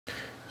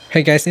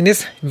Hey guys, in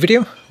this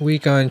video we're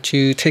going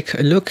to take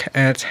a look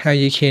at how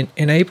you can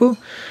enable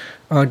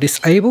or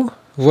disable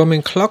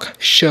roaming clock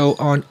show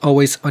on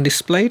always on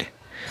display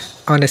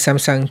on the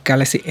Samsung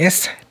Galaxy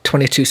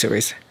S22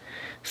 series.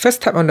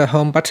 First, tap on the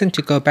home button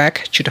to go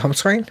back to the home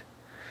screen.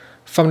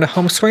 From the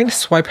home screen,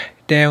 swipe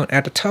down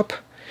at the top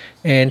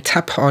and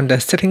tap on the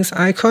settings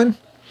icon.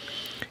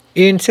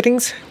 In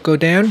settings, go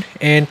down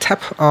and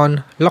tap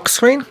on lock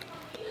screen.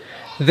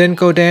 Then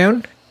go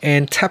down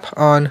and tap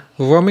on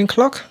roaming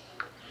clock.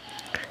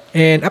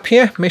 And up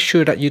here, make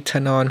sure that you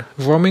turn on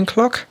roaming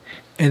clock,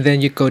 and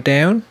then you go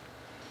down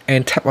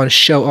and tap on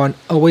show on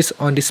always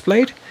on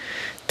display.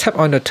 Tap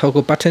on the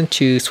toggle button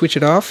to switch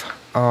it off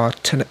or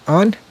turn it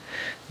on.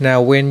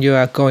 Now when you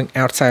are going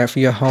outside of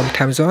your home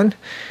time zone,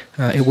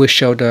 it will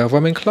show the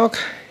roaming clock,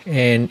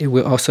 and it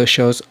will also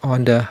show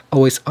on the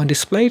always on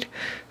display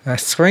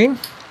screen.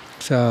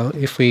 So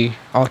if we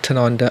all turn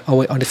on the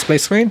always on display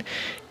screen,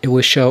 it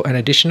will show an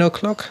additional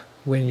clock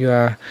when you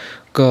are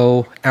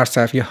go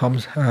outside of your home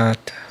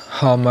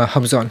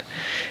zone.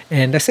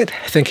 And that's it.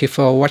 Thank you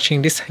for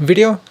watching this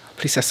video.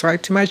 Please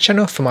subscribe to my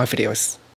channel for more videos.